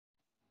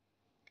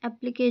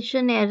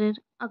Application error.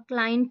 A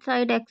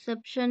client-side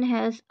exception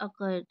has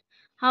occurred.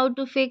 How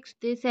to fix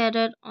this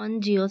error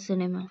on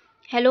GeoCinema?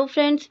 Hello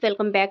friends,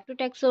 welcome back to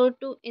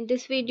Tech2. In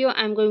this video,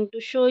 I'm going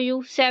to show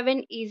you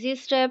 7 easy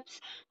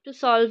steps to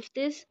solve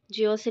this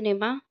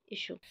GeoCinema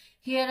issue.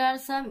 Here are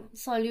some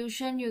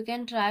solutions you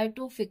can try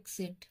to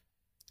fix it.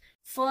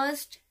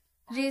 First,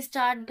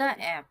 restart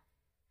the app.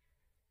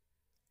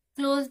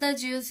 Close the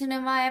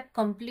GeoCinema app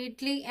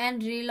completely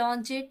and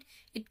relaunch it.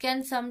 It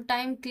can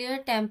sometimes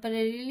clear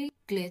temporarily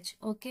glitch.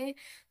 Okay,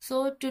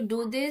 so to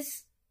do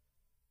this,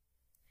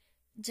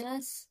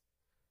 just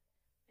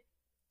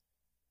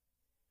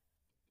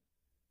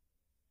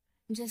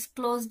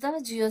close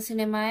the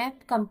GeoCinema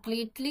app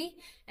completely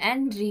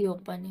and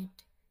reopen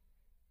it,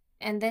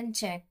 and then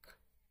check.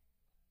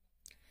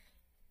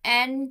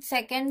 And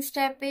second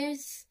step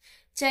is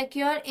check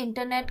your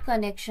internet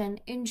connection.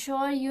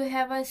 Ensure you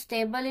have a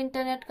stable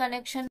internet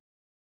connection,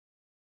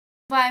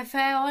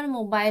 Wi-Fi or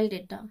mobile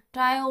data.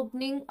 Try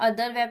opening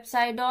other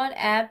website or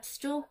apps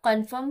to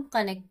confirm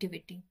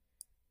connectivity.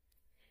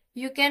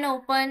 You can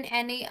open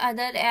any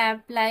other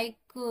app like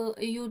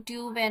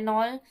YouTube and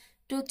all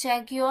to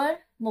check your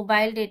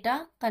mobile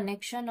data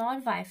connection or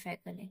Wi-Fi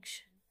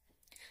connection.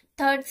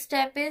 Third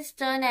step is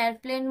turn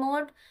airplane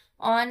mode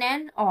on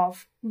and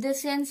off.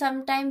 This can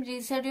sometimes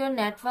reset your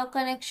network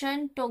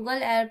connection.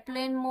 Toggle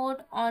airplane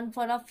mode on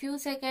for a few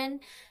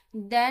seconds,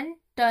 then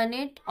turn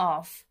it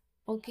off.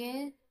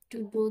 Okay,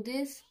 to do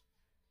this,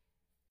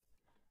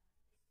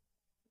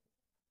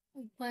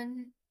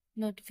 open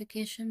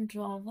notification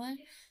drawer.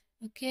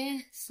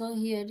 Okay, so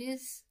here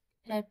is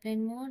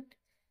airplane mode,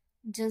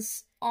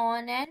 just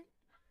on and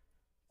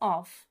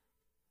off,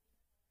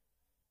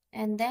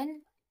 and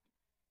then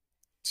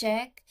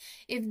check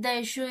if the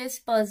issue is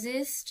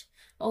persist.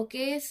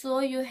 Okay, so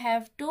you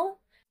have to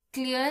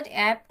clear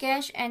app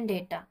cache and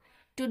data.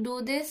 To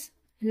do this,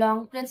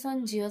 long press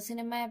on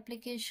GeoCinema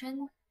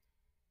application.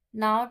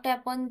 Now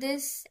tap on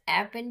this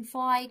app info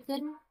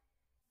icon.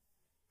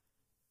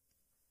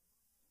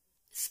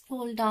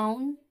 Scroll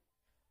down,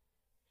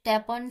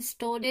 tap on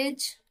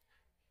storage.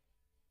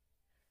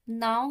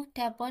 Now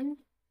tap on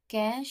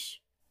cache.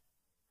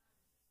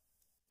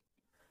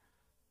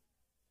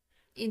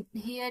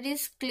 Here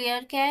is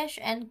clear cache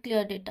and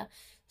clear data.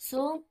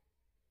 So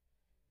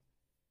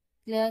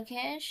clear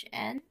cache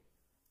and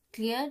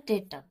clear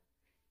data,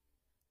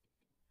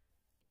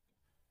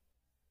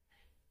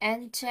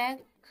 and check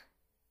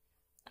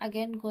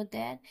again, go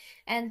there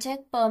and check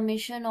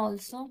permission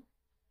also.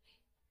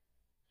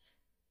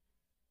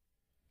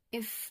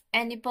 If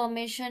any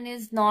permission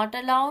is not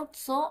allowed,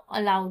 so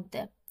allowed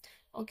them.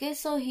 Okay,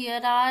 so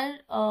here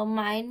are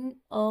mine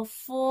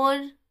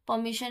 4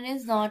 permission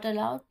is not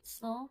allowed,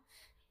 so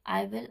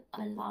I will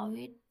allow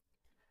it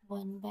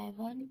one by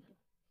one.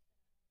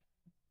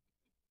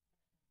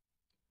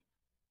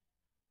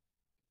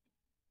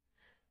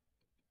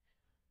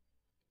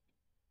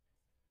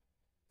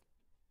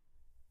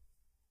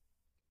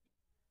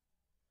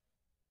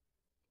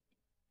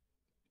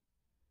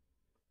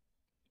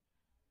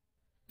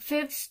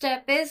 Fifth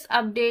step is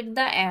update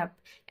the app.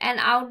 An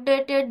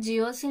outdated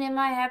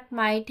GeoCinema app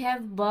might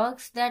have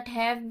bugs that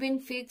have been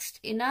fixed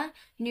in a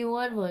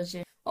newer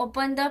version.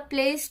 Open the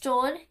Play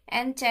Store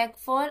and check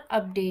for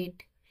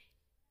update.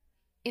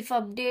 If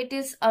update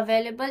is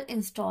available,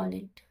 install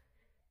it.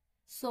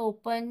 So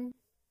open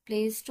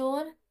Play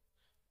Store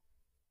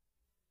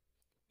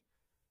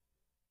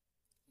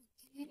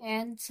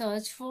and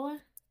search for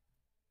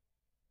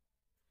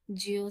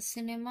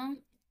GeoCinema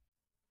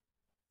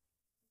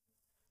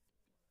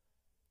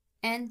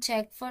and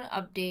check for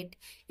update.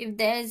 If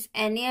there is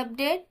any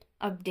update,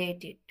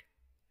 update it.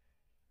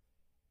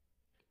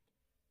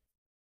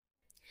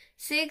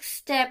 Sixth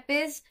step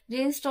is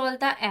reinstall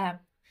the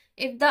app.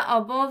 If the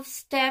above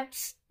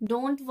steps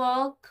don't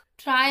work,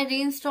 try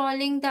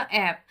reinstalling the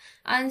app.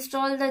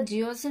 Uninstall the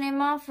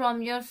GeoCinema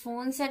from your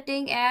phone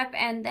setting app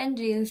and then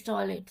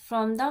reinstall it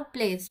from the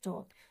Play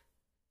Store.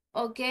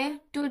 Okay,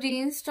 to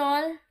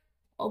reinstall,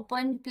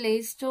 open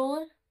Play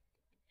Store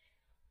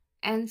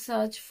and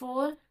search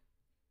for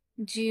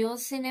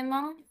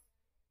GeoCinema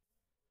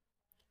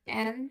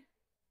and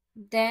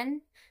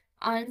then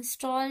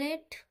uninstall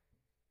it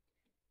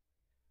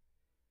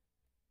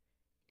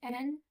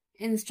and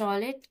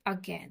install it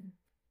again.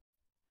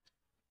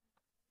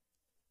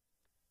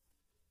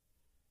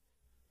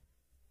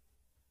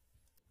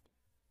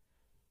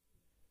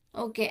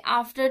 Okay,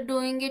 after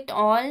doing it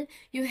all,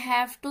 you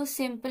have to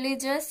simply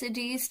just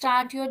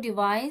restart your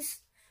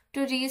device.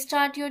 To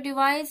restart your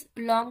device,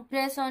 long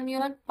press on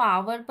your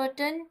power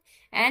button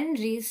and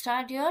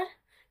restart your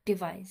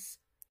device.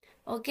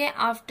 Okay,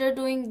 after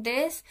doing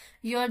this,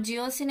 your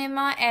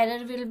GeoCinema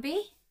error will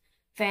be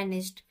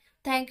vanished.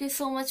 Thank you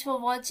so much for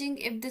watching.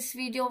 If this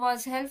video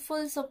was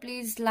helpful, so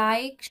please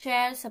like,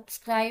 share,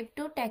 subscribe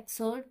to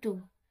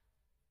Tech2.